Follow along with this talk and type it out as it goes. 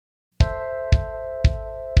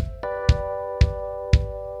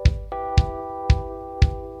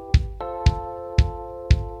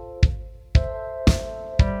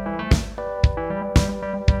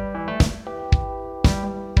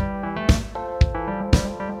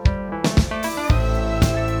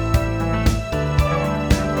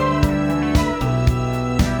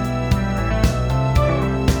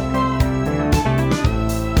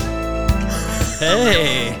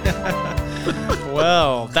Hey.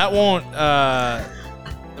 Well, that won't.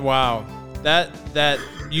 Wow, that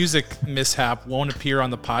music mishap won't appear on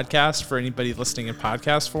the podcast for anybody listening in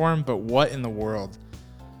podcast form. But what in the world?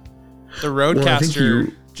 The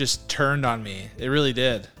Roadcaster just turned on me. It really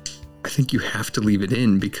did. I think you have to leave it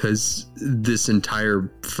in because this entire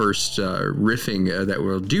first riffing that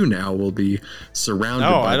we'll do now will be surrounded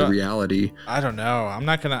by the reality. I don't know. I'm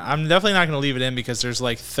definitely not gonna leave it in because there's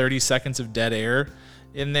like 30 seconds of dead air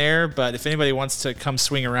in there. But if anybody wants to come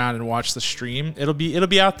swing around and watch the stream, it'll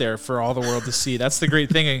be out there for all the world to see. That's the great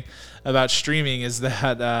thing about streaming is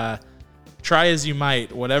that try as you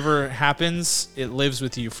might, whatever happens, it lives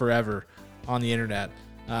with you forever on the internet.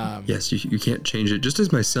 Yes, you can't change it. Just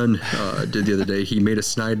as my son did the other day, he made a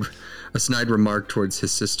snide remark towards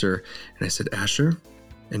his sister, and I said, "Asher,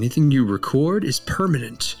 anything you record is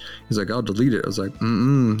permanent." He's like, "I'll delete it." I was like,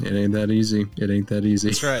 "It ain't that easy. It ain't that easy."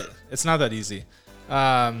 That's right. It's not that easy.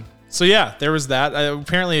 So yeah, there was that.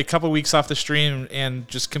 Apparently, a couple weeks off the stream and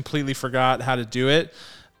just completely forgot how to do it.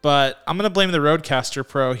 But I'm gonna blame the Roadcaster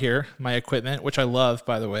Pro here, my equipment, which I love,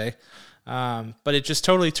 by the way. But it just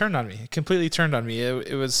totally turned on me. It completely turned on me.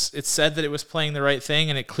 It said that it was playing the right thing,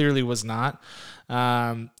 and it clearly was not.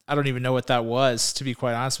 I don't even know what that was, to be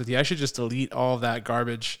quite honest with you. I should just delete all of that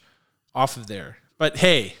garbage off of there. But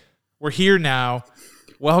hey, we're here now.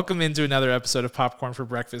 Welcome into another episode of Popcorn for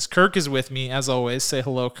Breakfast. Kirk is with me, as always. Say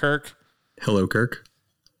hello, Kirk. Hello, Kirk.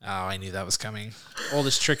 Oh, I knew that was coming.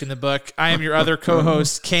 Oldest trick in the book. I am your other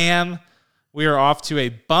co-host, Cam. We are off to a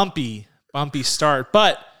bumpy start,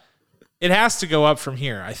 but it has to go up from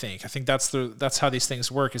here, I think. I think that's how these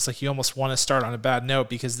things work. It's like you almost want to start on a bad note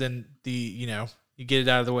because then you get it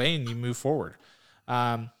out of the way and you move forward.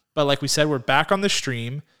 But like we said, we're back on the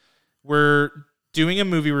stream. We're doing a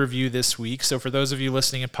movie review this week. So for those of you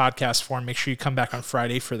listening in podcast form, make sure you come back on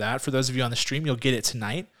Friday for that. For those of you on the stream, you'll get it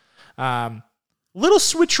tonight. Little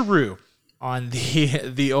switcheroo on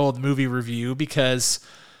the old movie review because,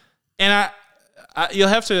 and you'll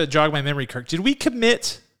have to jog my memory, Kirk. Did we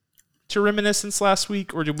commit to Reminiscence last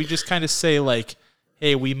week, or did we just kind of say like,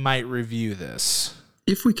 hey, we might review this?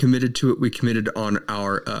 If we committed to it, we committed on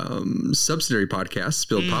our subsidiary podcast,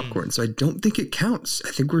 Spilled Popcorn. So I don't think it counts.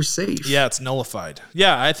 I think we're safe. Yeah, it's nullified.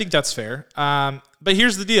 Yeah, I think that's fair. But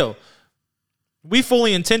here's the deal. We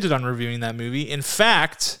fully intended on reviewing that movie. In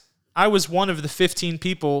fact, I was one of the 15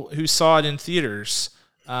 people who saw it in theaters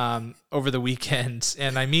over the weekend.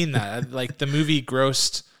 And I mean that. Like the movie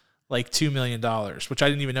grossed like $2 million, which I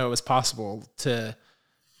didn't even know it was possible to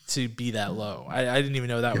be that low. I didn't even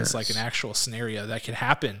know that was like an actual scenario that could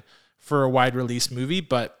happen for a wide release movie,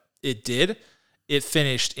 but it did. It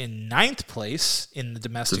finished in 9th place in the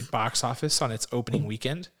domestic box office on its opening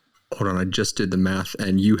weekend. Hold on, I just did the math,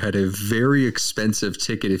 and you had a very expensive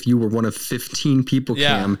ticket. If you were one of 15 people,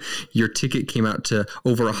 Cam, your ticket came out to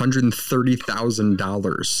over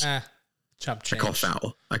 $130,000. Chump change.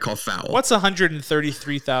 I call foul. What's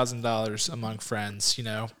 $133,000 among friends,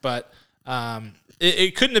 But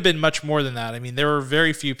it couldn't have been much more than that. I mean, there were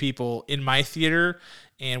very few people in my theater,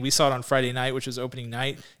 and we saw it on Friday night, which was opening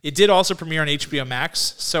night. It did also premiere on HBO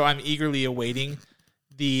Max, so I'm eagerly awaiting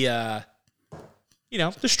the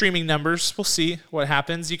streaming numbers. We'll see what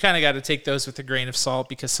happens. You kind of got to take those with a grain of salt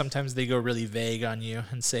because sometimes they go really vague on you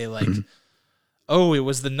and say like, oh, it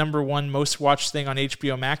was the number one most watched thing on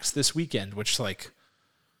HBO Max this weekend, which like,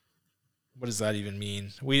 what does that even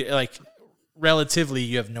mean? Relatively,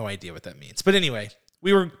 you have no idea what that means. But anyway,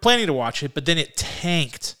 we were planning to watch it, but then it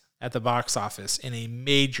tanked at the box office in a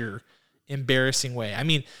major, embarrassing way. I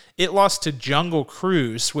mean, it lost to Jungle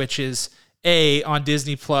Cruise, which is on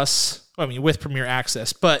Disney Plus. With Premier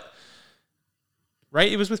Access, but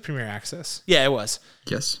right, it was with Premier Access. Yeah, it was.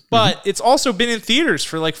 Yes, but it's also been in theaters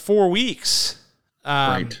for like 4 weeks.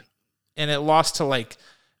 Right, and it lost to like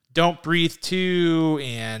Don't Breathe 2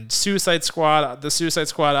 and Suicide Squad. The Suicide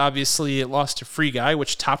Squad, obviously, it lost to Free Guy,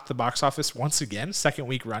 which topped the box office once again, second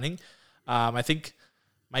week running. I think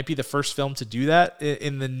might be the first film to do that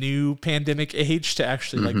in the new pandemic age to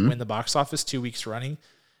actually like win the box office 2 weeks running.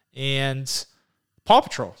 And Paw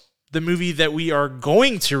Patrol, the movie that we are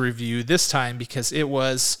going to review this time because it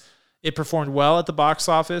performed well at the box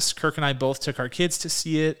office. Kirk and I both took our kids to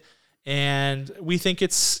see it, and we think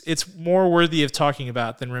it's more worthy of talking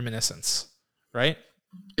about than Reminiscence, right?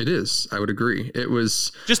 It is. I would agree. It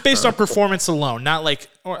was just based on performance alone, not like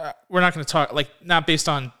we're not going to talk like not based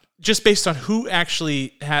on just based on who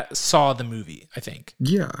actually saw the movie, I think.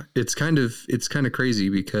 Yeah, it's kind of crazy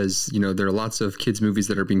because, there are lots of kids' movies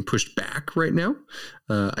that are being pushed back right now,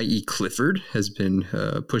 i.e. Clifford has been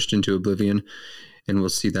pushed into oblivion, and we'll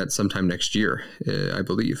see that sometime next year, I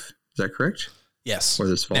believe. Is that correct? Yes. Or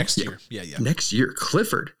this fall? Next year. Yeah. Next year.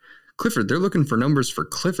 Clifford, they're looking for numbers for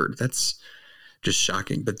Clifford. That's just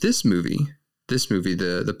shocking. But this movie,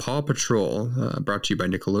 the Paw Patrol, brought to you by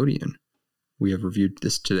Nickelodeon. We have reviewed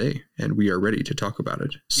this today, and we are ready to talk about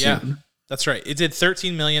it soon. Yeah, that's right. It did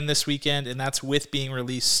 $13 million this weekend, and that's with being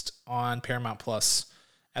released on Paramount Plus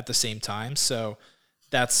at the same time. So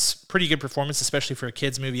that's pretty good performance, especially for a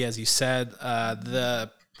kids movie, as you said.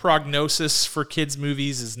 The prognosis for kids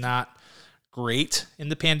movies is not great in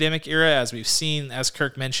the pandemic era, as we've seen. As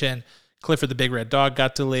Kirk mentioned, Clifford the Big Red Dog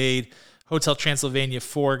got delayed. Hotel Transylvania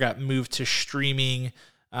 4 got moved to streaming.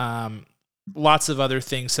 Lots of other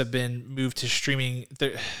things have been moved to streaming.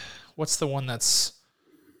 What's the one that's...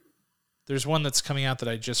 There's one that's coming out that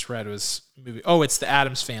I just read was movie. Oh, it's The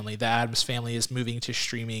Addams Family. The Addams Family is moving to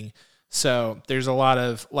streaming. So there's a lot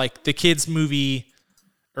of, like, the kids movie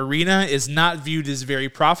arena is not viewed as very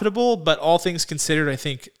profitable, but all things considered, I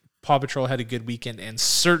think Paw Patrol had a good weekend and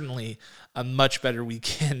certainly a much better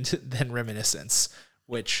weekend than Reminiscence,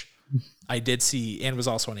 which I did see and was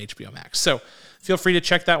also on HBO Max. So feel free to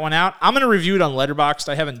check that one out. I'm going to review it on Letterboxd.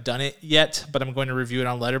 I haven't done it yet, but I'm going to review it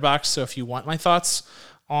on Letterboxd. So if you want my thoughts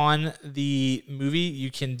on the movie, you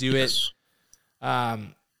can do it.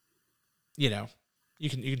 You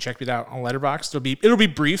can check it out on Letterboxd. It'll be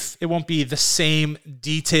brief. It won't be the same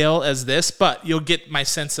detail as this, but you'll get my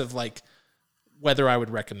sense of like whether I would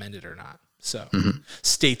recommend it or not. So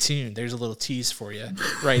stay tuned. There's a little tease for you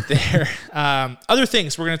right there. Other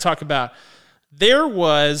things we're going to talk about. There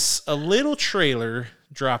was a little trailer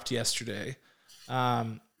dropped yesterday,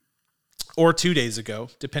 or 2 days ago,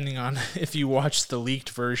 depending on if you watched the leaked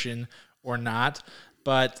version or not.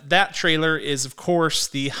 But that trailer is, of course,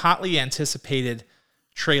 the hotly anticipated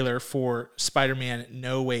trailer for Spider-Man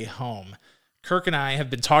No Way Home. Kirk and I have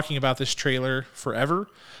been talking about this trailer forever.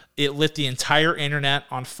 It lit the entire internet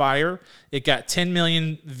on fire. It got 10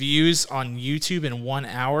 million views on YouTube in 1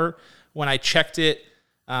 hour. When I checked it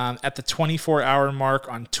at the 24-hour mark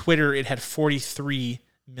on Twitter, it had 43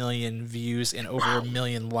 million views and over 1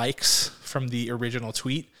 million likes from the original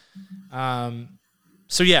tweet.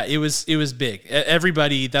 So yeah, it was big.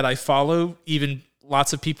 Everybody that I follow, even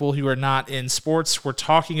lots of people who are not in sports, were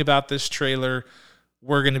talking about this trailer.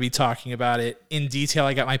 We're going to be talking about it in detail.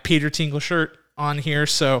 I got my Peter Tingle shirt on here,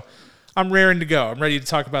 so I'm raring to go. I'm ready to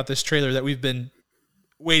talk about this trailer that we've been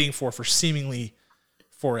waiting for seemingly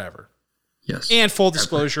forever. Yes. And full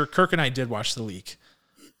disclosure, Kirk and I did watch the leak.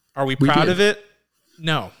 Are we proud of it?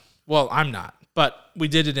 No. Well, I'm not, but we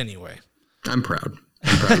did it anyway. I'm proud.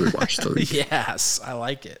 I'm proud we watched the leak. Yes, I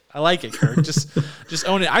like it. Kirk. Just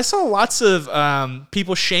own it. I saw lots of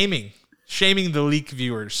people shaming the leak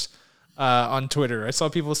viewers on Twitter. I saw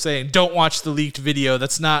people saying, "Don't watch the leaked video.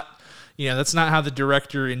 That's not how the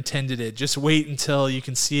director intended it. Just wait until you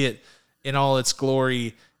can see it in all its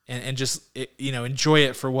glory and just enjoy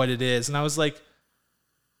it for what it is." And I was like,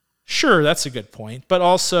 sure, that's a good point, but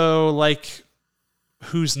also like,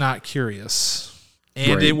 who's not curious?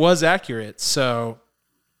 And It was accurate. So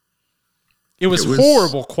it was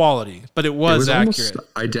horrible quality, but it was accurate.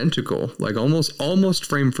 Almost identical, like almost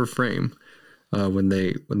frame for frame. When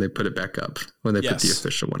they put it back up, when they put the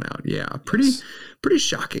official one out. Yeah, pretty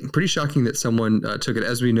shocking. Pretty shocking that someone took it.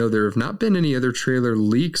 As we know, there have not been any other trailer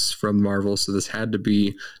leaks from Marvel, so this had to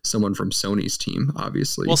be someone from Sony's team,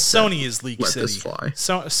 obviously. Well, Sony is Leak City. Let this fly.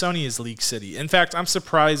 Sony is Leak City. In fact, I'm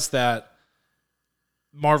surprised that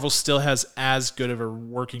Marvel still has as good of a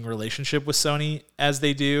working relationship with Sony as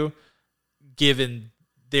they do, given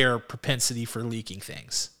their propensity for leaking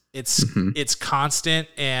things. It's constant,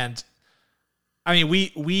 and I mean,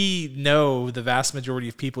 we know the vast majority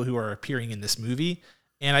of people who are appearing in this movie,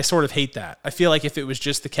 and I sort of hate that. I feel like if it was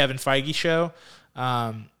just the Kevin Feige show,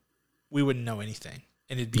 we wouldn't know anything,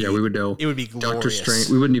 and we would know. It would be glorious. Doctor Strange.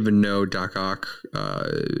 We wouldn't even know Doc Ock.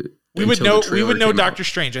 We would know Doctor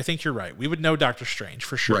Strange. I think you're right. We would know Doctor Strange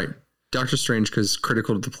for sure. Right. Doctor Strange, because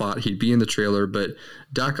critical to the plot, he'd be in the trailer, but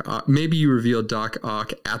Doc Ock, maybe you revealed Doc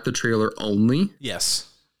Ock at the trailer only. Yes.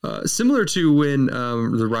 Similar to when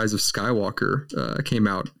The Rise of Skywalker came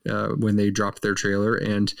out, when they dropped their trailer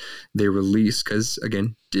and they released, because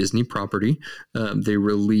again, Disney property, they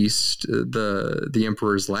released the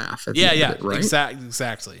Emperor's Laugh. At the end of it, right?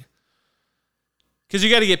 Exactly. Because you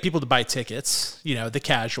got to get people to buy tickets, the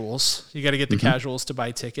casuals. You got to get the casuals to buy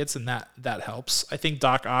tickets, and that helps. I think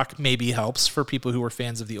Doc Ock maybe helps for people who are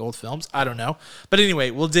fans of the old films. I don't know, but anyway,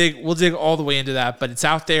 we'll dig all the way into that. But it's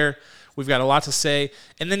out there. We've got a lot to say.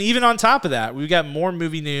 And then even on top of that, we've got more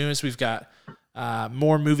movie news. We've got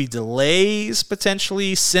more movie delays,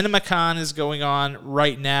 potentially. CinemaCon is going on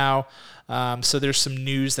right now. So there's some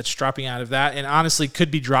news that's dropping out of that, and honestly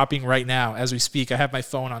could be dropping right now as we speak. I have my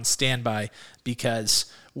phone on standby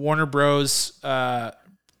because Warner Bros.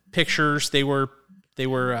 Pictures, they were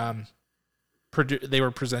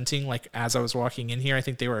presenting like as I was walking in here. I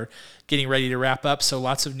think they were getting ready to wrap up. So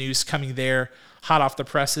lots of news coming there, hot off the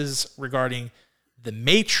presses regarding The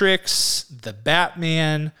Matrix, The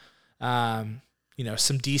Batman, some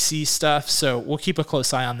DC stuff. So we'll keep a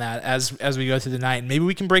close eye on that as we go through the night. And maybe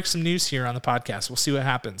we can break some news here on the podcast. We'll see what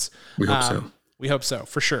happens. We hope so. We hope so,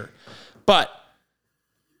 for sure. But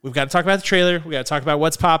we've got to talk about the trailer. We got to talk about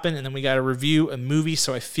what's popping, and then we got to review a movie.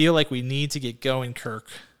 So I feel like we need to get going, Kirk.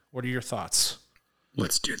 What are your thoughts?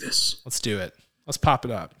 Let's do this. Let's do it. Let's pop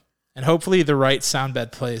it up. And hopefully the right sound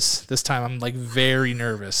bed plays. This time I'm like very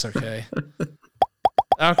nervous, okay?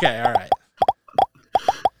 Okay, all right.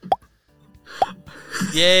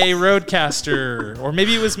 Yay, Roadcaster. Or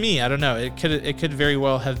maybe it was me. I don't know. It could very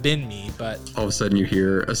well have been me, but all of a sudden you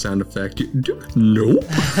hear a sound effect. No.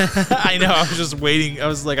 I know. I was just waiting. I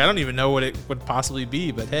was like, I don't even know what it would possibly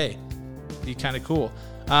be, but hey, it'd be kind of cool.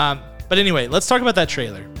 But anyway, let's talk about that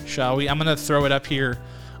trailer, shall we? I'm going to throw it up here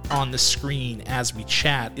on the screen as we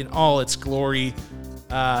chat in all its glory.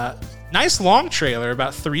 Nice long trailer,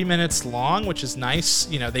 about 3 minutes long, which is nice.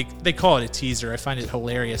 They call it a teaser. I find it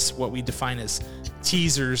hilarious what we define as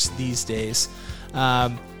teasers these days.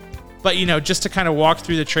 But just to kind of walk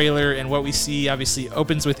through the trailer and what we see, obviously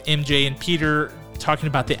opens with MJ and Peter talking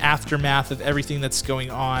about the aftermath of everything that's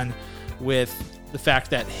going on with the fact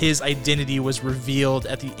that his identity was revealed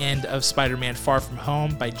at the end of Spider-Man Far From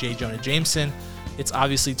Home by J. Jonah Jameson. It's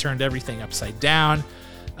obviously turned everything upside down.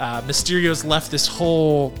 Mysterio's left this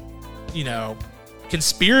whole,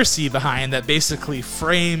 conspiracy behind that basically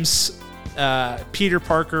frames Peter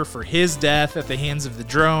Parker for his death at the hands of the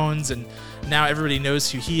drones, and now everybody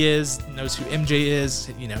knows who he is, knows who MJ is,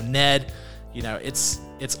 Ned.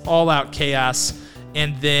 It's all out chaos.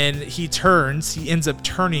 And then he ends up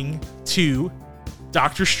turning to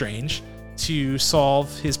Doctor Strange to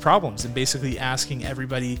solve his problems, and basically asking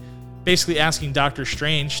Doctor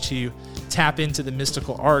Strange to tap into the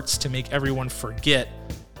mystical arts to make everyone forget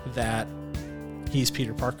that he's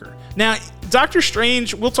Peter Parker. Now, Doctor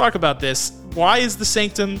Strange, we'll talk about this. Why is the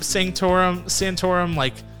Sanctum Sanctorum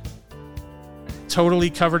like totally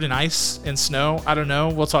covered in ice and snow? I don't know.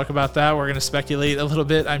 We'll talk about that. We're going to speculate a little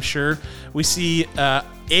bit, I'm sure. We see a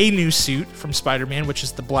new suit from Spider-Man, which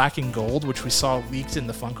is the black and gold, which we saw leaked in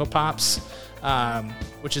the Funko Pops,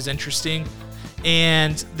 which is interesting.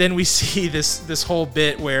 And then we see this whole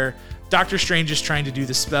bit where Doctor Strange is trying to do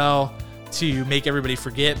the spell to make everybody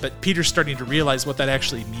forget, but Peter's starting to realize what that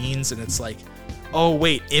actually means, and it's like, oh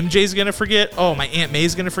wait, MJ's gonna forget, oh my Aunt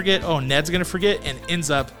May's gonna forget, oh Ned's gonna forget, and ends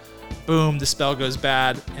up, boom, the spell goes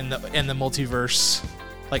bad, and the multiverse,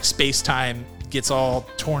 like space-time, gets all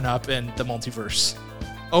torn up, and the multiverse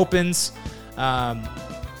opens,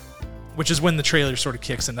 which is when the trailer sort of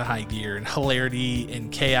kicks into high gear, and hilarity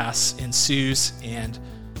and chaos ensues. And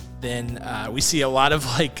then we see a lot of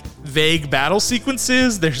like vague battle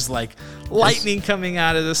sequences. There's like lightning coming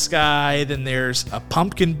out of the sky, then there's a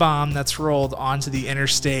pumpkin bomb that's rolled onto the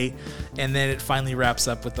interstate, and then it finally wraps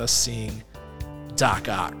up with us seeing Doc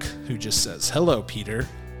Ock, who just says, "Hello, Peter,"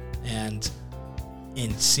 and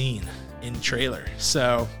in scene, in trailer.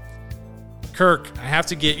 So, Kirk, I have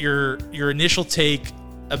to get your initial take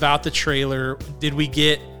about the trailer. Did we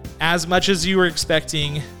get as much as you were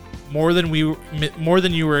expecting, more than you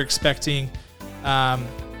were expecting,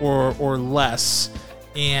 or less?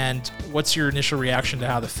 And what's your initial reaction to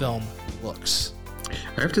how the film looks?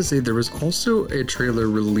 I have to say there was also a trailer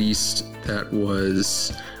released that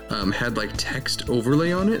was had like text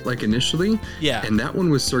overlay on it, like initially. Yeah. And that one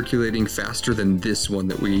was circulating faster than this one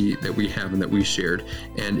that we have and that we shared.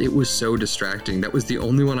 And it was so distracting. That was the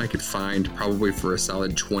only one I could find probably for a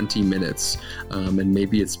solid 20 minutes. And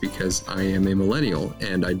maybe it's because I am a millennial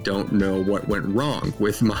and I don't know what went wrong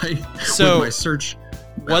with my search.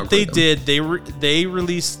 What they did, they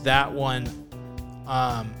released that one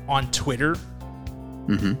on Twitter.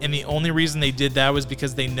 Mm-hmm. And the only reason they did that was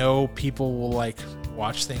because they know people will like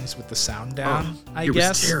watch things with the sound down, I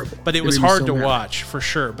guess. Was terrible. But it was hard to watch for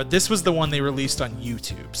sure. But this was the one they released on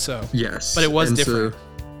YouTube. So yes, but it was different. So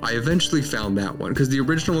I eventually found that one because the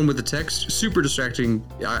original one with the text, super distracting.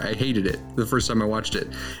 I hated it the first time I watched it,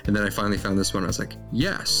 and then I finally found this one. I was like,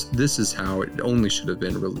 yes, this is how it only should have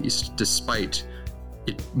been released, despite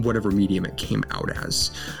it, whatever medium it came out as.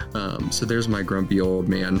 So there's my grumpy old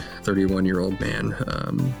man, 31-year-old man,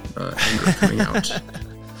 anger coming out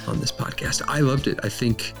on this podcast. I loved it. I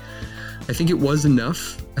think I think it was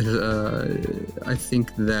enough. I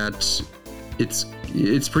think that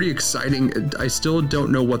it's pretty exciting. I still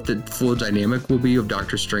don't know what the full dynamic will be of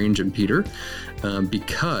Doctor Strange and Peter,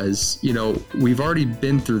 because we've already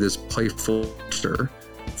been through this playful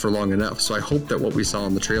for long enough. So I hope that what we saw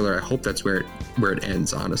in the trailer, I hope that's where it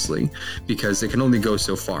ends, honestly, because it can only go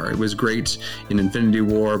so far. It was great in Infinity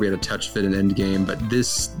War. We had a touch of it in Endgame, but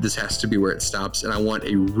this has to be where it stops. And I want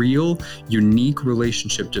a real, unique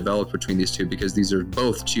relationship developed between these two, because these are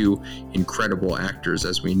both two incredible actors,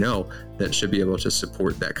 as we know, that should be able to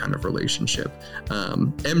support that kind of relationship.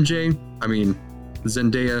 MJ, I mean,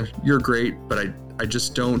 Zendaya, you're great, but I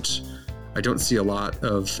just don't see a lot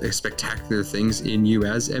of spectacular things in you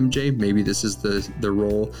as MJ. Maybe this is the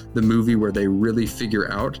role, the movie where they really figure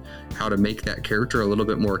out how to make that character a little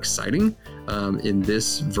bit more exciting. In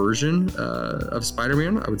this version of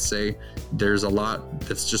Spider-Man, I would say there's a lot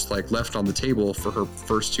that's just like left on the table for her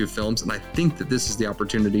first two films, and I think that this is the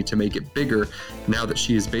opportunity to make it bigger now that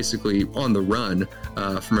she is basically on the run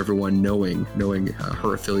from everyone knowing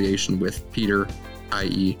her affiliation with Peter,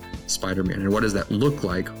 i.e. Spider-Man, and what does that look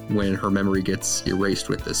like when her memory gets erased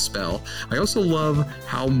with this spell. I also love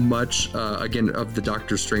how much again of the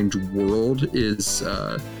Doctor Strange world is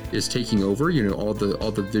taking over. All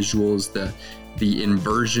the visuals, the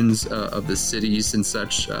inversions of the cities and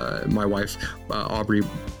such. My wife Aubrey,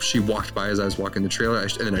 she walked by as I was walking the trailer,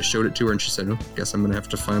 and then I showed it to her, and she said, "Oh, I guess I'm gonna have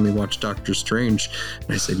to finally watch Doctor Strange."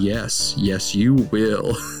 And I said, yes you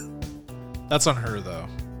will. That's on her though.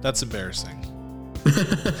 That's embarrassing.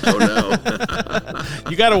 Oh no.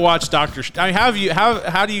 You got to watch Doctor. I mean,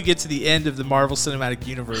 how do you get to the end of the Marvel Cinematic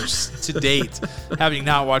Universe to date having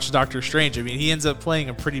not watched Doctor Strange? I mean, he ends up playing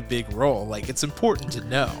a pretty big role. Like, it's important to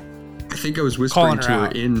know. I think I was whispering to her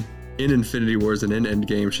in Infinity Wars and in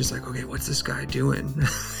Endgame. She's like, "Okay, what's this guy doing?"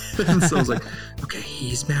 And so I was like, "Okay,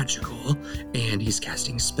 he's magical and he's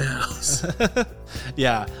casting spells."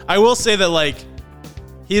 Yeah, I will say that like.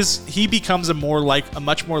 He becomes a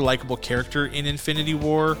much more likable character in Infinity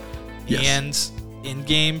War, yes, and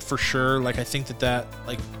Endgame for sure. Like, I think that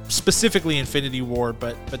like specifically Infinity War,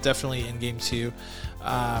 but definitely Endgame too.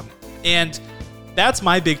 And that's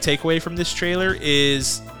my big takeaway from this trailer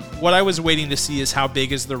is what I was waiting to see is how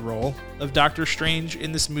big is the role of Doctor Strange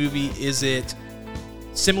in this movie. Is it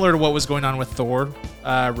similar to what was going on with Thor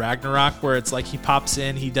Ragnarok, where it's like he pops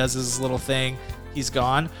in, he does his little thing, he's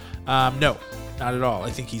gone? No. Not at all. I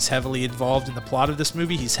think he's heavily involved in the plot of this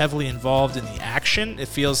movie. He's heavily involved in the action. It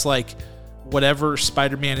feels like whatever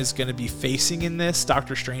Spider-Man is going to be facing in this,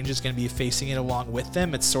 Doctor Strange is going to be facing it along with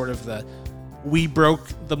them. It's sort of the we broke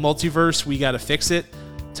the multiverse, we got to fix it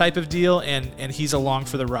type of deal, and he's along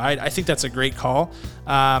for the ride. I think that's a great call.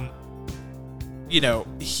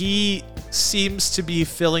 He seems to be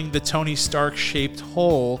filling the Tony Stark-shaped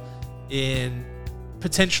hole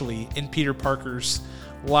potentially in Peter Parker's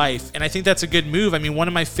life, and I think that's a good move. I mean, one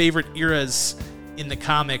of my favorite eras in the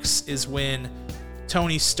comics is when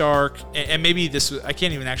Tony Stark, and maybe this was, I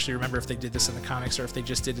can't even actually remember if they did this in the comics or if they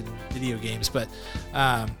just did it in video games, but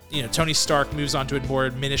Tony Stark moves on to a more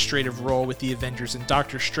administrative role with the Avengers, and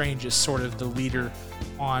Doctor Strange is sort of the leader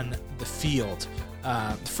on the field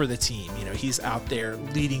for the team. He's out there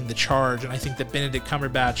leading the charge, and I think that Benedict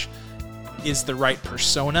Cumberbatch is the right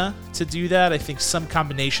persona to do that. I think some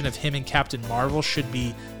combination of him and Captain Marvel should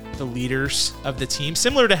be the leaders of the team,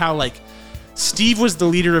 similar to how like Steve was the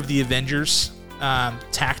leader of the Avengers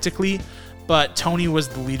tactically, but Tony was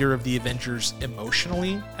the leader of the Avengers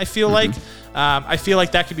emotionally. I feel like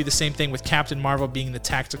that could be the same thing with Captain Marvel being the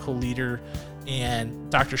tactical leader and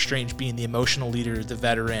Doctor Strange being the emotional leader, the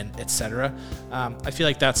veteran, etc. I feel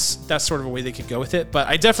like that's sort of a way they could go with it, but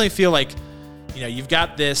I definitely feel like you've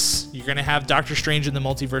got this. You're going to have Doctor Strange in the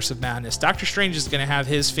Multiverse of Madness. Doctor Strange is going to have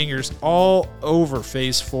his fingers all over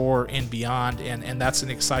Phase 4 and beyond, and that's an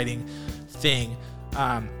exciting thing.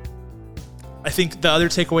 I think the other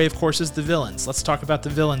takeaway, of course, is the villains. Let's talk about the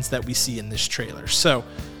villains that we see in this trailer. So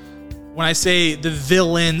when I say the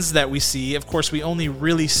villains that we see, of course, we only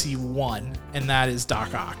really see one, and that is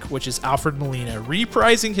Doc Ock, which is Alfred Molina,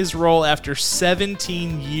 reprising his role after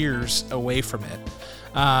 17 years away from it.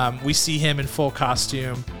 We see him in full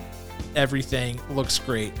costume. Everything looks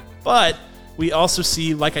great. But we also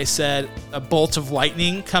see, like I said, a bolt of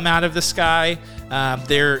lightning come out of the sky.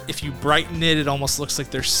 If you brighten it, it almost looks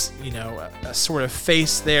like there's, a sort of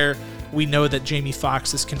face there. We know that Jamie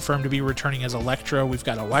Foxx is confirmed to be returning as Electro. We've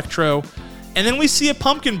got Electro. And then we see a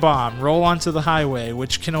pumpkin bomb roll onto the highway,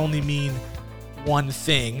 which can only mean one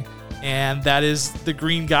thing, and that is the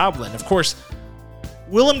Green Goblin. Of course,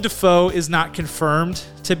 Willem Dafoe is not confirmed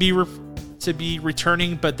to be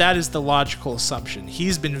returning, but that is the logical assumption.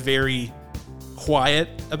 He's been very quiet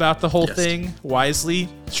about the whole Yes. thing, wisely,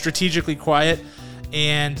 strategically quiet,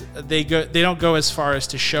 and they don't go as far as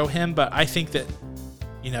to show him. But I think that,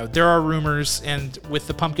 you know, there are rumors, and with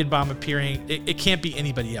the pumpkin bomb appearing, it can't be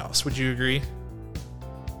anybody else. Would you agree?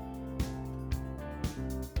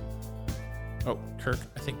 Oh, Kirk.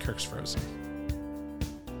 I think Kirk's frozen.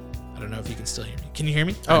 I don't know if you can still hear me. Can you hear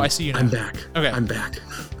me? Oh, I see you now. I'm back. Okay. I'm back.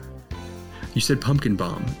 You said pumpkin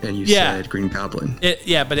bomb, and you Yeah. said Green Goblin.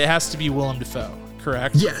 Yeah, but it has to be Willem Dafoe,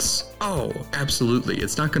 correct? Yes. Oh, absolutely.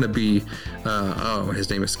 It's not going to be, his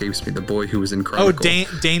name escapes me, the boy who was in Chronicle.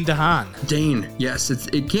 Oh, Dane DeHaan. Dane. Yes,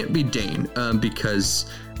 it can't be Dane because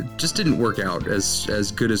it just didn't work out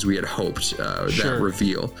as good as we had hoped, Sure. that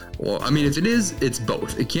reveal. Well, I mean, if it is, it's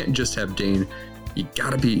both. It can't just have Dane. You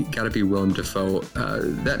gotta be Willem Dafoe.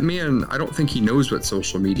 That man, I don't think he knows what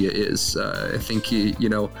social media is. I think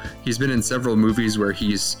he's been in several movies where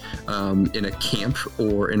he's in a camp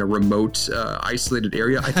or in a remote, isolated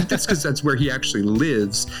area. I think that's because that's where he actually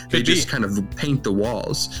lives. They just kind of paint the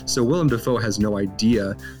walls. So Willem Dafoe has no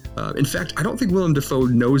idea. In fact, I don't think Willem Dafoe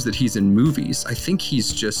knows that he's in movies. I think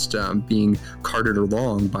he's just being carted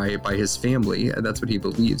along by his family. That's what he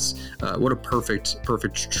believes. What a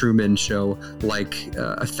perfect Truman Show like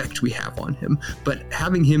effect we have on him. But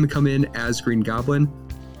having him come in as Green Goblin,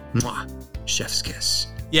 mwah, chef's kiss.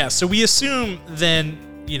 Yeah, so we assume then,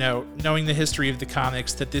 you know, knowing the history of the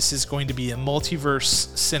comics, that this is going to be a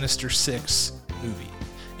multiverse Sinister Six movie.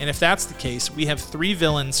 And if that's the case, we have 3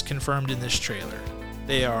 villains confirmed in this trailer.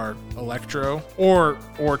 They are Electro, or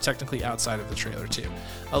technically outside of the trailer too.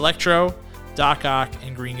 Electro, Doc Ock,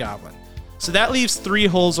 and Green Goblin. So that leaves 3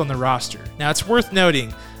 holes on the roster. Now it's worth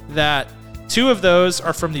noting that 2 of those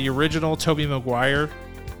are from the original Tobey Maguire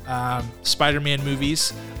Spider-Man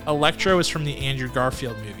movies. Electro is from the Andrew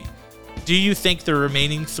Garfield movie. Do you think the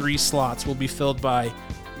remaining 3 slots will be filled by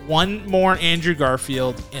 1 more Andrew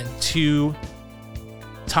Garfield and 2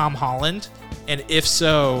 Tom Holland? And if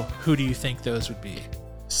so, who do you think those would be?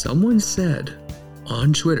 Someone said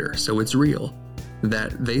on Twitter, so it's real,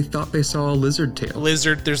 that they thought they saw a lizard tail.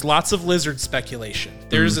 There's lots of lizard speculation.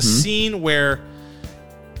 There's a scene where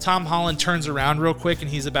Tom Holland turns around real quick and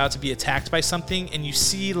he's about to be attacked by something, and you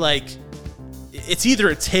see like it's either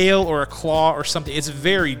a tail or a claw or something. It's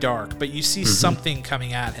very dark, but you see something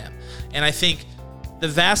coming at him. And I think the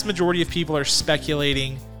vast majority of people are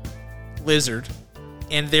speculating lizard.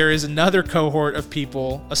 And there is another cohort of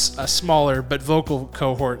people, a smaller but vocal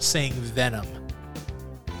cohort, saying Venom.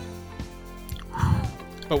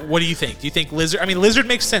 But what do you think? Do you think lizard? I mean, lizard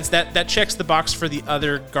makes sense. That checks the box for the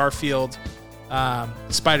other Garfield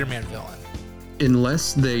Spider-Man villain.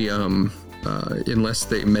 Unless they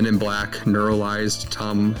Men in Black neuralized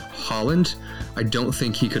Tom Holland, I don't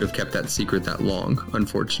think he could have kept that secret that long,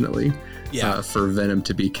 unfortunately. Yeah. For Venom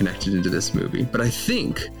to be connected into this movie. But I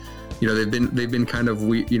think, you know, they've been kind of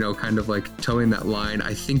like towing that line.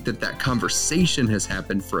 I think that conversation has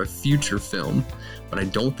happened for a future film, but I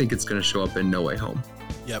don't think it's going to show up in No Way Home.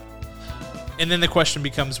 Yep. And then the question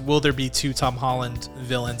becomes, will there be 2 Tom Holland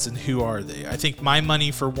villains, and who are they? I think my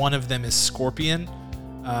money for one of them is Scorpion.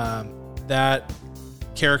 That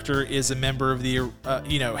character is a member of the,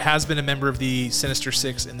 has been a member of the Sinister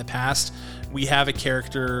Six in the past. We have a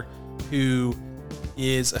character who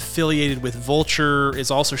is affiliated with Vulture,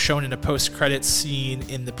 is also shown in a post-credits scene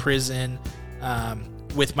in the prison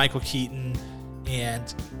with Michael Keaton,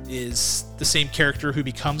 and is the same character who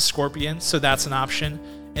becomes Scorpion, so that's an option.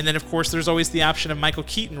 And then, of course, there's always the option of Michael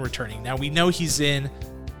Keaton returning. Now, we know he's in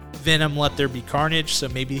Venom Let There Be Carnage, so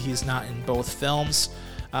maybe he's not in both films.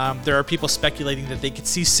 There are people speculating that they could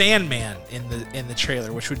see Sandman in the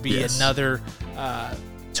trailer, which would be another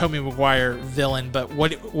Tobey Maguire villain. But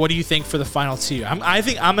what do you think for the final 2? I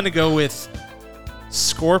think I'm going to go with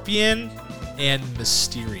Scorpion and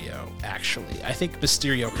Mysterio, actually. I think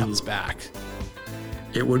Mysterio comes back.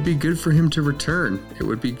 It would be good for him to return. It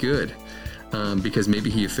would be good. Because maybe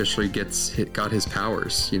he officially got his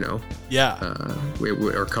powers, you know? Yeah.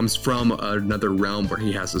 Or comes from another realm where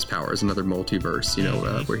he has his powers, another multiverse, you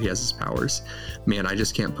know, where he has his powers. Man, I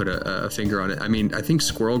just can't put a finger on it. I mean, I think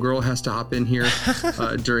Squirrel Girl has to hop in here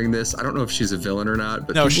during this. I don't know if she's a villain or not,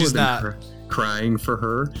 but no, people she's have been not. Crying for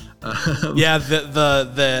her. Yeah,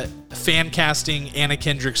 the fan casting Anna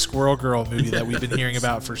Kendrick Squirrel Girl movie that we've been hearing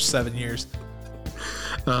about for 7 years.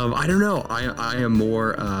 I don't know. I am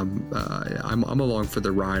more. I'm along for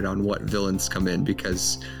the ride on what villains come in,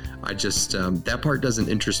 because I just that part doesn't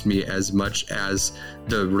interest me as much as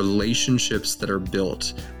the relationships that are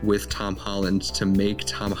built with Tom Holland to make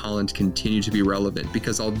Tom Holland continue to be relevant.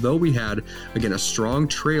 Because although we had, again, a strong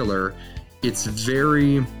trailer, it's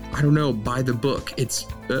very, I don't know, by the book. It's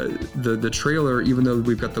the trailer, even though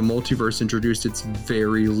we've got the multiverse introduced, it's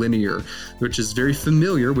very linear, which is very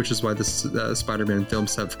familiar, which is why the Spider-Man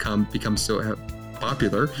films have become so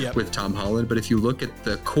popular with Tom Holland. But if you look at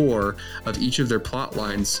the core of each of their plot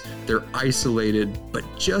lines, they're isolated, but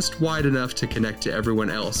just wide enough to connect to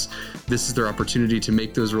everyone else. This is their opportunity to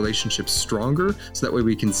make those relationships stronger, so that way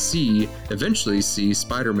we can eventually see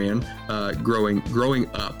Spider-Man growing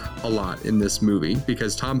up a lot in this movie,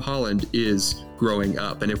 because Tom Holland is growing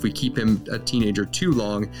up, and if we keep him a teenager too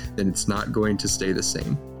long, then it's not going to stay the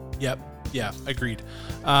same. Yep. Yeah, agreed.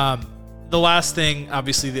 The last thing,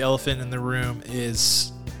 obviously the elephant in the room,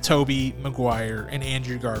 is Tobey Maguire and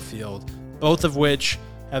Andrew Garfield, both of which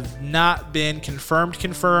have not been confirmed.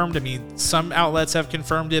 I mean, some outlets have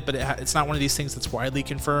confirmed it, but it's not one of these things that's widely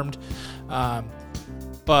confirmed.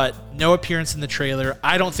 But no appearance in the trailer.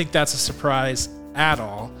 I don't think that's a surprise at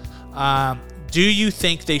all. Do you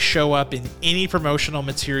think they show up in any promotional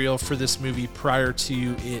material for this movie prior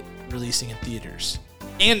to it releasing in theaters?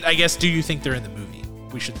 And I guess, do you think they're in the movie?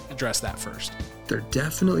 We should address that first. They're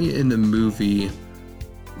definitely in the movie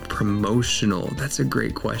promotional. That's a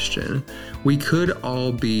great question. We could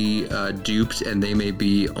all be duped, and they may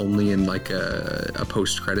be only in like a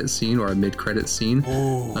post-credit scene or a mid-credit scene.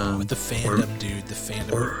 Oh, the fandom, dude. The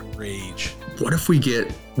fandom rage. What if we get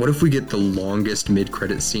the longest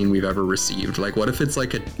mid-credit scene we've ever received? Like, what if it's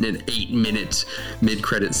like an 8-minute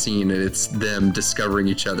mid-credit scene and it's them discovering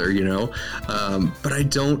each other, you know? But I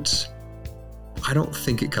don't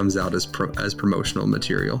think it comes out as promotional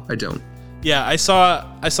material. I don't. Yeah, I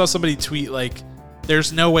saw somebody tweet, like,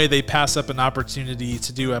 there's no way they pass up an opportunity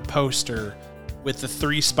to do a poster with the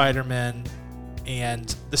 3 Spider-Men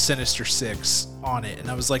and the Sinister Six on it. And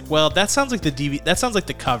I was like, well, that sounds like that sounds like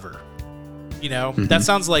the cover. You know? Mm-hmm. That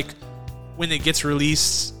sounds like when it gets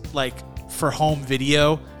released, like, for home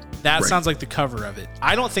video, that sounds like the cover of it.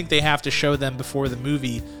 I don't think they have to show them before the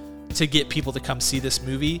movie to get people to come see this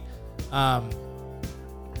movie.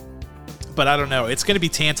 But I don't know. It's going to be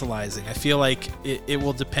tantalizing. I feel like it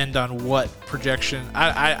will depend on what projection.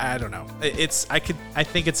 I don't know. I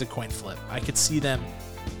think it's a coin flip. I could see them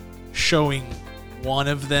showing one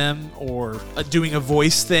of them or doing a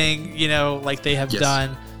voice thing, you know, like they have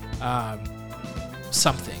done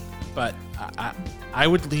something. But I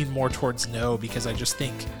would lean more towards no, because I just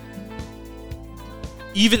think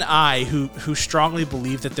even I, who strongly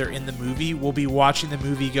believe that they're in the movie, will be watching the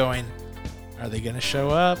movie going, are they going to show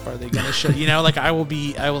up? Are they going to show? You know, like I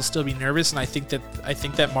will still be nervous, and I think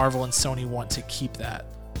that Marvel and Sony want to keep that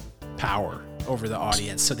power over the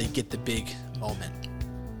audience, so they get the big moment.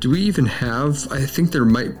 Do we even have? I think there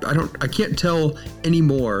might. I can't tell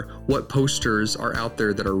anymore what posters are out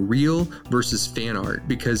there that are real versus fan art,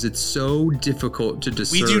 because it's so difficult to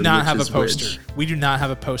discern. We do not have a poster. We do not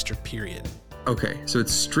have a poster. Period. Okay, so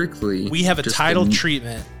it's strictly. We have a title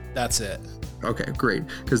treatment. That's it. Okay, great.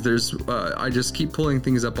 Because there's, I just keep pulling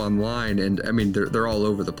things up online, and I mean they're all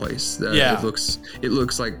over the place. It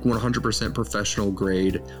looks like 100% professional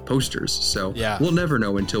grade posters. So we'll never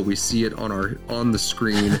know until we see it on the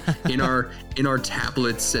screen in our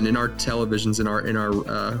tablets and in our televisions in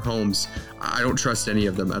our homes. I don't trust any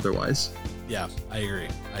of them otherwise. Yeah, I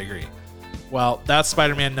agree. Well, that's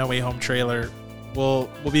Spider-Man No Way Home trailer. We'll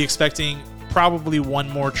be expecting probably one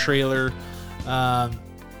more trailer.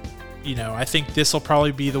 You know, I think this will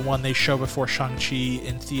probably be the one they show before Shang-Chi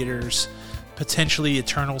in theaters. Potentially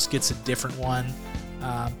Eternals gets a different one.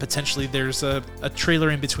 Potentially there's a trailer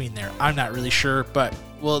in between there. I'm not really sure, but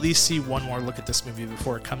we'll at least see one more look at this movie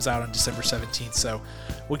before it comes out on December 17th. So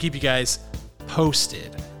we'll keep you guys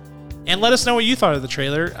posted. And let us know what you thought of the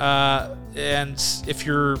trailer. And if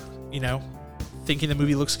you're, you know, thinking the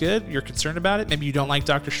movie looks good, you're concerned about it. Maybe you don't like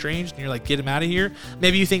Doctor Strange and you're like, get him out of here.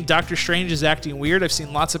 Maybe you think Doctor Strange is acting weird. I've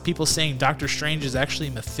seen lots of people saying Doctor Strange is actually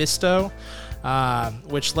Mephisto,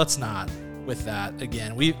 which let's not with that.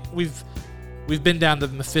 Again, we've been down the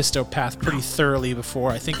Mephisto path pretty thoroughly before.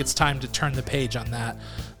 I think it's time to turn the page on that.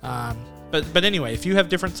 But anyway, if you have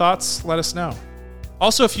different thoughts, let us know.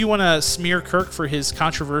 Also, if you want to smear Kirk for his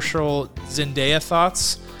controversial Zendaya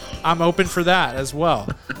thoughts, I'm open for that as well.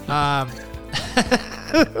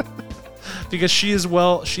 Because she is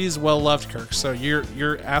well loved, Kirk. So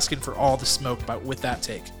you're asking for all the smoke with that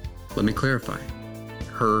take. Let me clarify.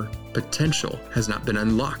 Her potential has not been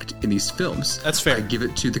unlocked in these films. That's fair. I give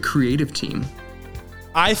it to the creative team.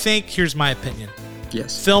 I think, here's my opinion.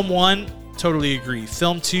 Yes. Film 1, totally agree.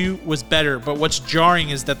 Film 2 was better, but what's jarring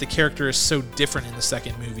is that the character is so different in the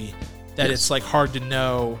second movie that it's like hard to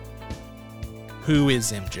know who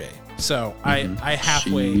is MJ. So I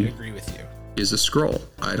halfway agree with you. is a Skrull.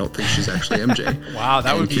 I don't think she's actually MJ. Wow,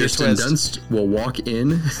 that would be Kirsten a twist. Dunst will walk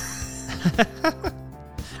in.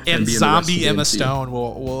 And be in the zombie rest of Emma the MCU. Stone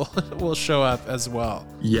will show up as well.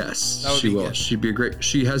 Yes, That would she be will. good. She'd be great.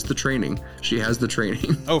 She has the training.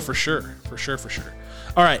 Oh, for sure.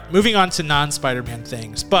 All right, moving on to non-Spider-Man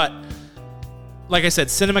things. But like I said,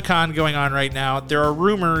 CinemaCon going on right now. There are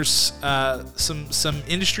rumors, some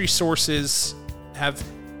industry sources have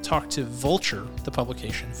talked to Vulture, the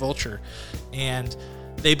publication, Vulture, and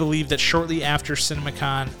they believe that shortly after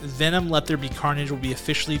CinemaCon, Venom Let There Be Carnage will be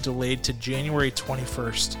officially delayed to January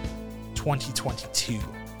 21st, 2022.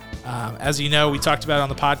 As you know, we talked about it on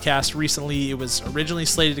the podcast recently. It was originally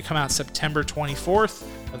slated to come out September 24th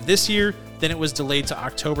of this year. Then it was delayed to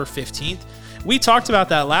October 15th. We talked about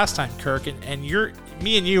that last time, Kirk, and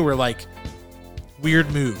me and you were like,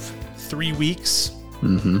 weird move. 3 weeks,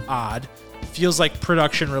 odd. Feels like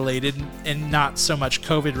production related and not so much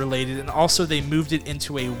COVID related. And also they moved it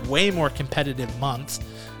into a way more competitive month.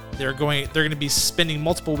 They're going to be spending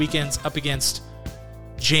multiple weekends up against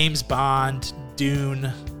James Bond,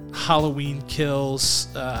 Dune, Halloween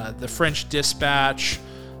Kills, The French Dispatch,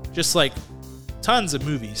 just like tons of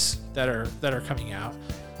movies that are coming out.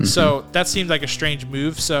 So that seemed like a strange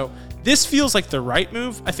move. So this feels like the right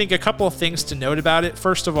move. I think a couple of things to note about it.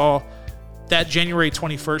 First of all, that January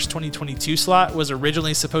 21st, 2022 slot was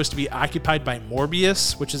originally supposed to be occupied by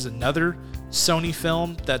Morbius, which is another Sony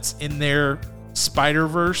film that's in their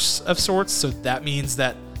Spider-Verse of sorts. So that means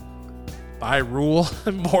that by rule,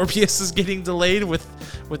 Morbius is getting delayed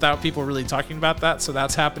without people really talking about that. So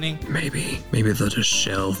that's happening. Maybe they'll just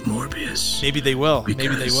shelve Morbius. Maybe they will.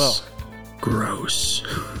 Gross.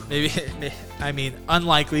 Maybe, I mean,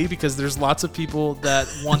 unlikely, because there's lots of people that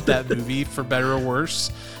want that movie for better or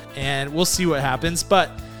worse. And we'll see what happens.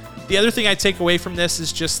 But the other thing I take away from this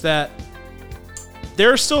is just that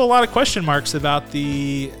there are still a lot of question marks about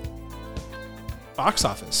the box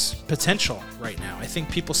office potential right now. I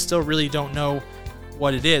think people still really don't know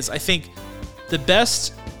what it is. I think the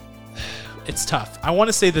best, it's tough. I want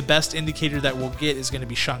to say the best indicator that we'll get is going to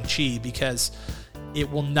be Shang-Chi, because it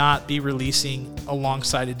will not be releasing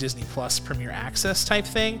alongside a Disney Plus Premier Access type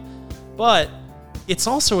thing. But it's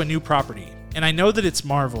also a new property. And I know that it's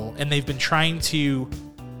Marvel, and they've been trying to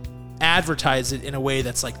advertise it in a way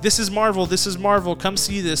that's like, this is Marvel, come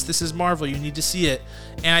see this is Marvel, you need to see it.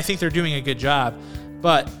 And I think they're doing a good job.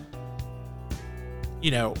 But,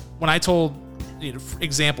 when I told,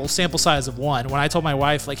 example, sample size of 1, when I told my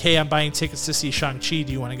wife, like, hey, I'm buying tickets to see Shang-Chi,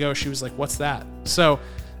 do you want to go? She was like, what's that? So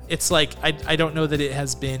it's like, I don't know that it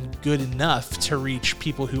has been good enough to reach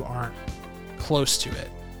people who aren't close to it.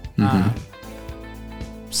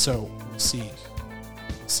 So we'll see.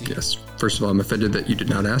 Yes. First of all, I'm offended that you did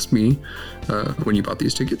not ask me when you bought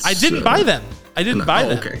these tickets. I didn't buy them.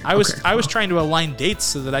 Okay. I was trying to align dates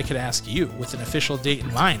so that I could ask you with an official date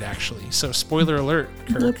in mind, actually. So spoiler alert,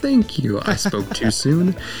 Kirk. Well, thank you. I spoke too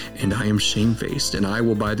soon, and I am shamefaced, and I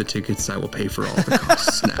will buy the tickets. I will pay for all the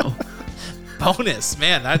costs now. Bonus,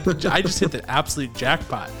 man. I just hit the absolute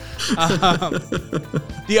jackpot.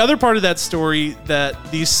 The other part of that story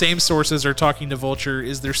that these same sources are talking to Vulture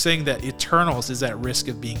is they're saying that Eternals is at risk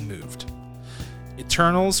of being moved.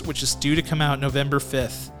 Eternals, which is due to come out November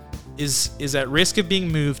 5th, is at risk of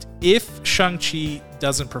being moved if Shang-Chi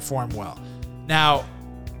doesn't perform well. Now,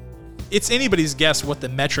 it's anybody's guess what the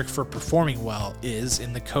metric for performing well is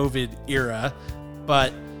in the COVID era,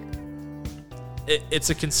 but it's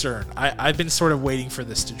a concern. I've been sort of waiting for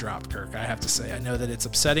this to drop, Kirk, I have to say. I know that it's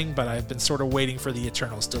upsetting, but I've been sort of waiting for the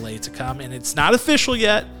Eternals delay to come, and it's not official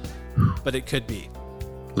yet, but it could be.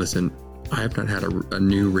 Listen, I have not had a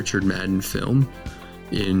new Richard Madden film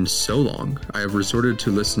in so long. I have resorted to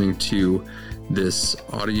listening to this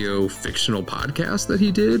audio fictional podcast that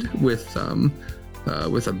he did with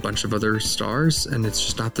a bunch of other stars, and it's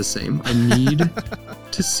just not the same. I need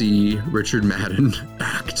to see Richard Madden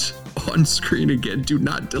act on screen again. Do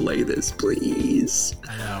not delay this, please.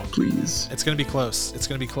 I know. Please. It's going to be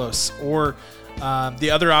close. Or the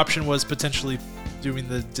other option was potentially doing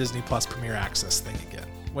the Disney Plus Premier Access thing again,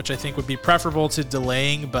 which I think would be preferable to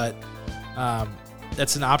delaying, but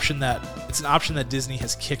that's an option that Disney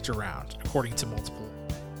has kicked around according to multiple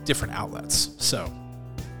different outlets. So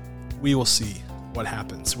we will see what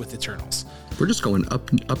happens with Eternals. We're just going up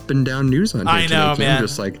and down news on here. I know, today, man. I'm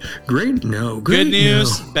just like, great, no, good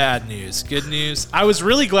news, no. bad news, good news. I was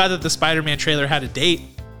really glad that the Spider-Man trailer had a date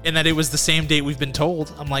and that it was the same date we've been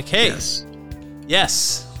told. I'm like, hey,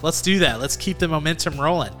 yes, let's do that. Let's keep the momentum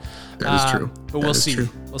rolling. That is true. But we'll see.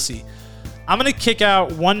 We'll see. I'm going to kick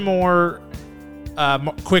out one more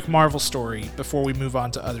quick Marvel story before we move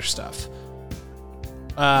on to other stuff.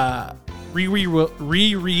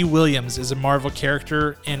 Riri Williams is a Marvel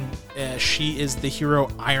character, and she is the hero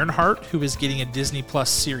Ironheart, who is getting a Disney Plus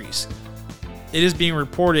series. It is being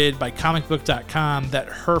reported by comicbook.com that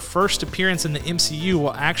her first appearance in the MCU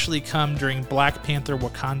will actually come during Black Panther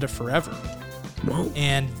Wakanda Forever. Whoa.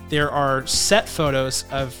 And there are set photos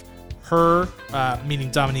of her,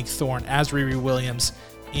 meaning Dominique Thorne, as Riri Williams,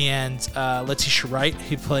 and Letitia Wright,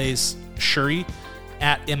 who plays Shuri,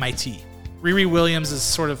 at MIT. Riri Williams is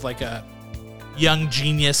sort of like a young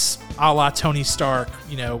genius, a la Tony Stark,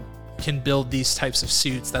 can build these types of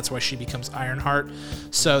suits. That's why she becomes Ironheart.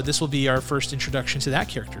 So this will be our first introduction to that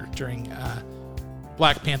character during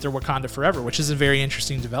Black Panther Wakanda Forever, which is a very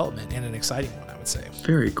interesting development and an exciting one, I would say.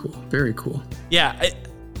 Very cool. Very cool. Yeah,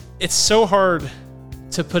 it's so hard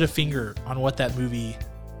to put a finger on what that movie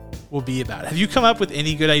will be about. Have you come up with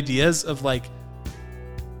any good ideas of like,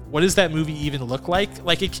 what does that movie even look like?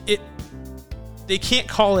 Like they can't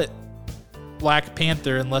call it Black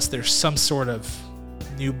Panther unless there's some sort of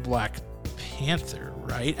new Black Panther,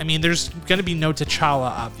 right? I mean, there's going to be no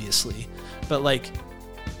T'Challa, obviously, but like,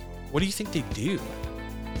 what do you think they do?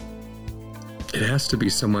 It has to be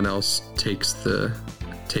someone else takes the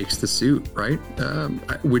suit, right?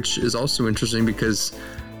 Which is also interesting because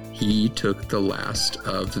he took the last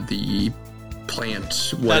of the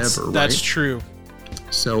plant, whatever. That's right? true.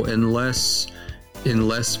 So unless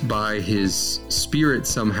by his spirit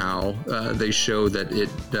somehow they show that it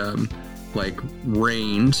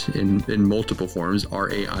reigned in multiple forms,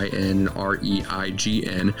 RAIN,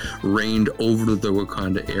 REIGN, reigned over the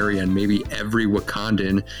Wakanda area, and maybe every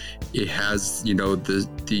Wakandan, it has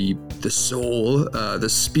the soul, the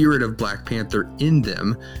spirit of Black Panther in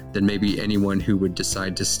them. Then maybe anyone who would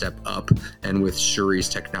decide to step up, and with Shuri's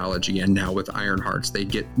technology and now with Ironheart's, they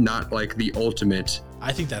get not like the ultimate.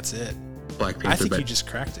 I think that's it. Black Panther. I think you just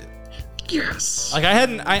cracked it. Yes. Like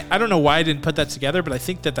I don't know why I didn't put that together, but I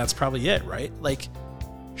think that's probably it, right? Like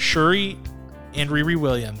Shuri and Riri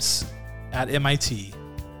Williams at MIT.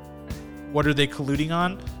 What are they colluding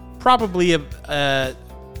on? Probably a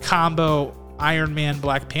combo Iron Man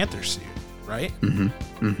Black Panther suit, right? Mm-hmm.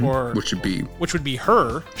 Mm-hmm. Or which would be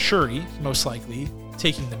her, Shuri, most likely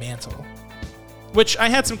taking the mantle. Which I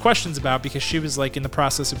had some questions about because she was like in the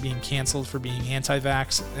process of being canceled for being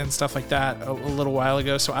anti-vax and stuff like that a little while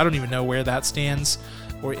ago. So I don't even know where that stands,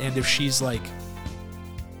 and if she's like,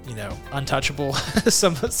 untouchable,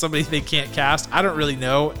 somebody they can't cast. I don't really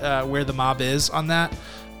know where the mob is on that,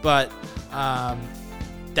 but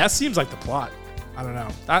that seems like the plot. I don't know.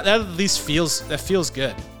 That at least feels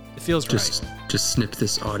good. It feels right. Just snip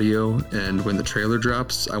this audio, and when the trailer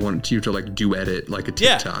drops, I want you to like duet it like a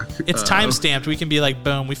TikTok. Yeah, it's time stamped. We can be like,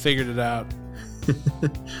 boom, we figured it out.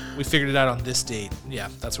 We figured it out on this date. Yeah,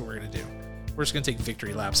 that's what we're gonna do. We're just gonna take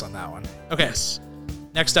victory laps on that one. Okay. Yes.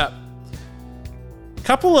 Next up, a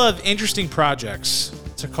couple of interesting projects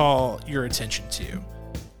to call your attention to.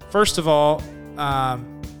 First of all,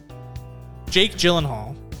 Jake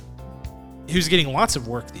Gyllenhaal, who's getting lots of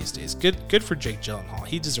work these days. Good for Jake Gyllenhaal.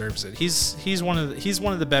 He deserves it. He's one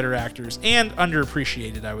of the better actors and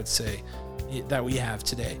underappreciated, I would say, that we have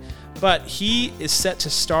today. But he is set to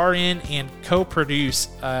star in and co-produce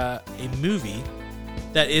a movie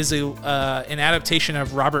that is an adaptation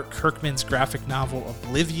of Robert Kirkman's graphic novel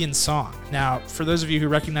Oblivion Song. Now, for those of you who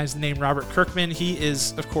recognize the name Robert Kirkman, he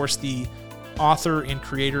is, of course, the author and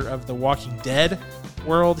creator of the Walking Dead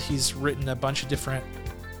world. He's written a bunch of different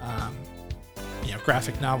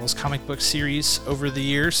graphic novels, comic book series over the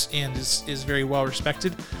years, and is very well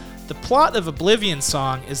respected. The plot of Oblivion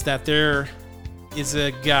Song is that there is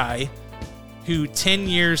a guy who 10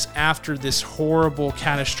 years after this horrible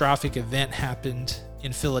catastrophic event happened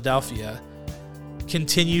in Philadelphia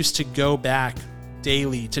continues to go back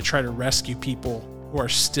daily to try to rescue people who are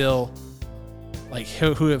still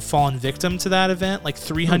who have fallen victim to that event. Like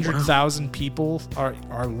 300,000 people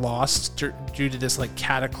are lost due to this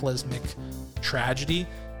cataclysmic tragedy,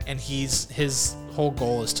 and his whole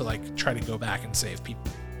goal is to try to go back and save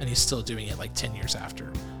people, and he's still doing it 10 years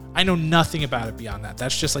after. I know nothing about it beyond that.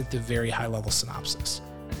 That's just the very high level synopsis.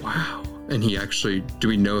 Wow. And he actually, do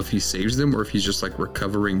we know if he saves them or if he's just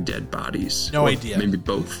recovering dead bodies? No idea. Maybe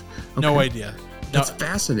both. Okay. No idea. That's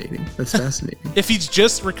fascinating. That's fascinating. If he's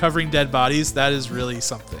just recovering dead bodies, that is really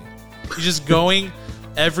something. He's just going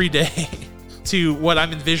every day to what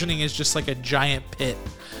I'm envisioning is just a giant pit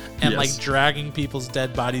and dragging people's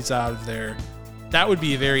dead bodies out of there. That would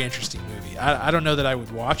be a very interesting movie. I don't know that I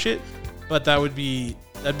would watch it, but that'd be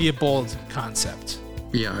a bold concept.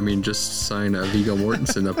 Yeah, I mean, just sign Viggo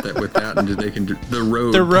Mortensen up with that, and they can do The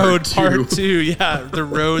Road Part 2. Yeah, The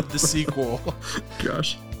Road, the sequel.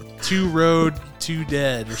 Gosh. 2 Road 2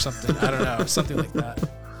 dead or something. I don't know, something like that.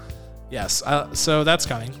 Yes, so that's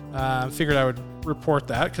coming. Figured I would report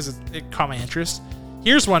that because it caught my interest.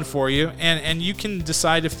 Here's one for you, and you can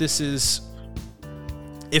decide if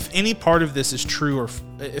any part of this is true or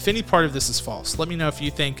if any part of this is false. Let me know if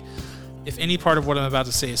you think if any part of what I'm about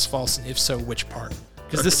to say is false, and if so, which part.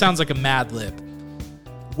 Because this sounds like a Mad Lib.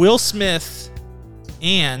 Will Smith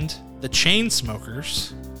and the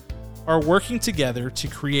Chainsmokers are working together to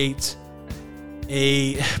create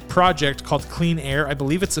a project called Clean Air. I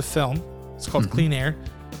believe it's a film. It's called Clean Air,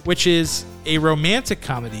 which is a romantic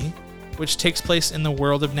comedy which takes place in the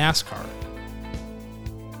world of NASCAR.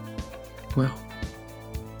 Well,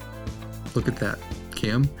 look at that.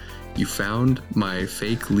 Cam, you found my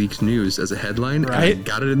fake leaked news as a headline, right? And I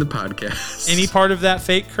got it in the podcast. Any part of that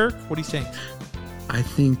fake, Kirk? What do you think? I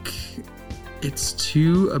think it's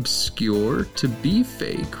too obscure to be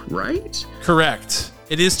fake, right? Correct.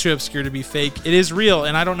 It is too obscure to be fake. It is real,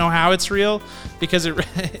 and I don't know how it's real because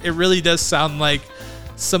it really does sound like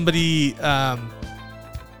somebody, I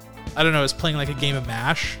don't know, is playing like a game of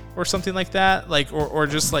MASH or something like that, like or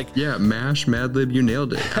just like MASH, Mad Lib, you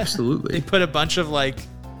nailed it. Absolutely. They put a bunch of like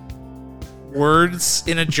words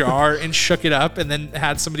in a jar and shook it up, and then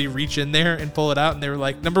had somebody reach in there and pull it out, and they were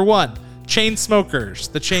like, number 1.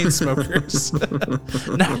 Chainsmokers, the Chainsmokers.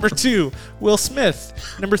 Number 2, Will Smith.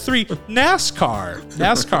 Number 3,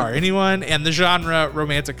 NASCAR. Anyone? And the genre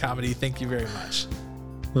romantic comedy. Thank you very much.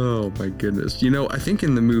 Oh my goodness. I think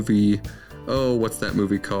in the movie, what's that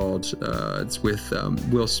movie called? It's with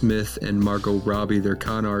Will Smith and Margot Robbie. They're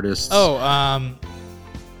con artists. Oh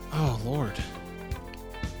Lord.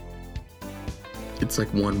 It's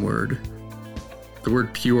like one word. The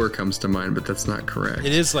word pure comes to mind, but that's not correct.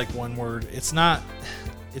 It is like one word. It's not.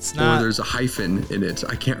 Or there's a hyphen in it.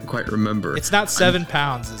 I can't quite remember. It's not 7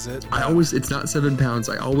 pounds, is it? It's not 7 pounds.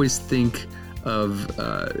 I always think of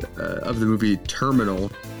the movie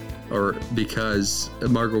Terminal, because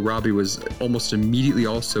Margot Robbie was almost immediately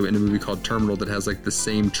also in a movie called Terminal that has like the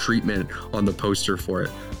same treatment on the poster for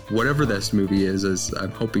it. Whatever this movie is, as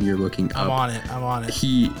I'm hoping you're looking up. I'm on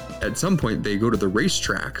it. At some point, they go to the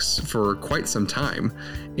racetracks for quite some time,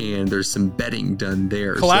 and there's some betting done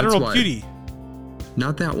there. Collateral Beauty.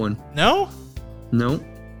 Not that one. No? No.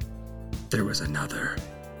 There was another.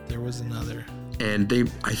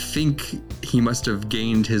 And I think he must have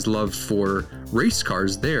gained his love for race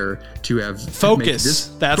cars there to have Focus.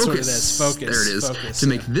 That's what it is. Focus. There it is. Focus, to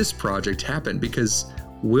make this project happen, because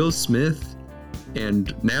Will Smith and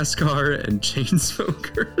NASCAR and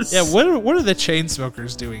Chainsmokers. Yeah, what are the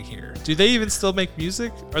Chainsmokers doing here? Do they even still make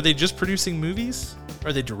music? Are they just producing movies?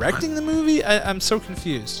 Are they directing the movie? I'm so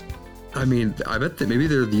confused. I mean, I bet that maybe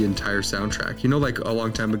they're the entire soundtrack. Like a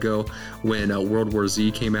long time ago when World War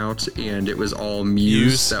Z came out and it was all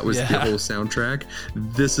Muse. That was the whole soundtrack.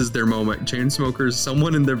 This is their moment. Chainsmokers,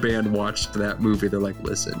 someone in their band watched that movie. They're like,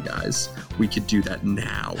 listen, guys, we could do that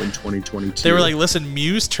now in 2022. They were like, listen,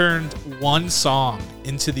 Muse turned one song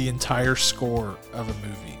into the entire score of a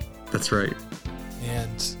movie. That's right.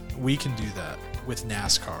 And we can do that with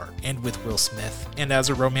NASCAR and with Will Smith and as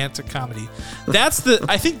a romantic comedy. That's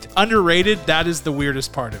I think underrated. That is the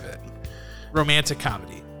weirdest part of it. Romantic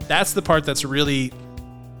comedy. That's the part that's really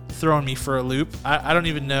throwing me for a loop. I don't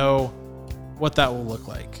even know what that will look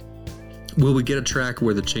like. Will we get a track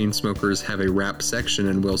where the Chainsmokers have a rap section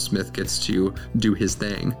and Will Smith gets to do his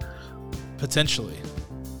thing? Potentially.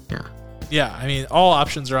 Yeah. Yeah, I mean, all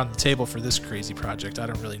options are on the table for this crazy project. I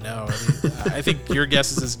don't really know. I think your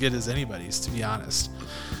guess is as good as anybody's, to be honest.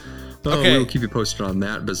 Okay. We'll keep you posted on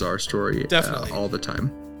that bizarre story. Definitely. All the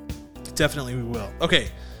time. Definitely we will. Okay.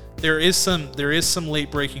 There is some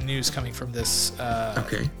late breaking news coming from this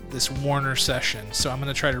this Warner session, so I'm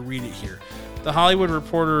going to try to read it here. The Hollywood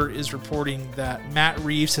Reporter is reporting that Matt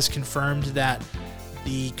Reeves has confirmed that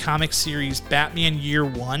the comic series Batman Year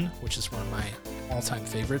One, which is one of my all-time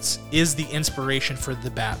favorites, is the inspiration for the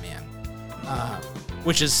Batman,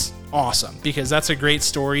 which is awesome because that's a great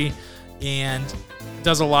story and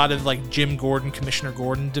does a lot of like Commissioner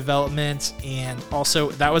Gordon development, and also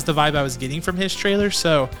that was the vibe I was getting from his trailer,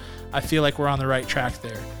 so I feel like we're on the right track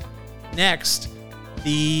there. Next,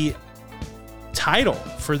 the title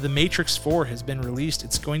for The Matrix 4 has been released.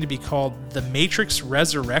 It's going to be called The Matrix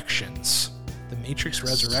Resurrections. The Matrix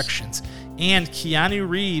Resurrections. And Keanu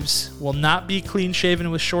Reeves will not be clean-shaven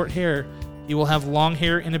with short hair. He will have long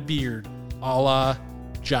hair and a beard, a la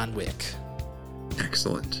John Wick.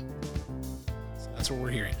 Excellent. So that's what we're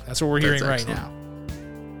hearing. That's what we're hearing right now.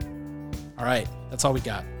 All right, that's all we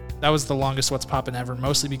got. That was the longest What's Poppin' ever,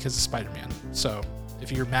 mostly because of Spider-Man. So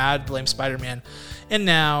if you're mad, blame Spider-Man. And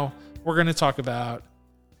now we're going to talk about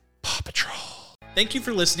Paw Patrol. Thank you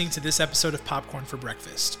for listening to this episode of Popcorn for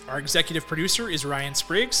Breakfast. Our executive producer is Ryan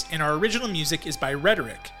Spriggs, and our original music is by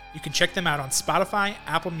Rhetoric. You can check them out on Spotify,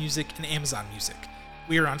 Apple Music, and Amazon Music.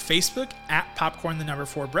 We are on Facebook at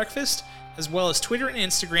Popcorn4Breakfast, as well as Twitter and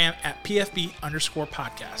Instagram at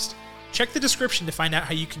PFB_podcast. Check the description to find out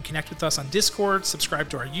how you can connect with us on Discord, subscribe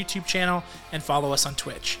to our YouTube channel, and follow us on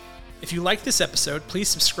Twitch. If you like this episode, please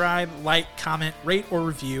subscribe, like, comment, rate, or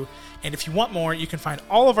review. And if you want more, you can find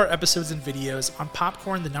all of our episodes and videos on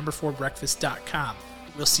popcorn4breakfast.com.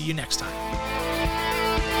 We'll see you next time.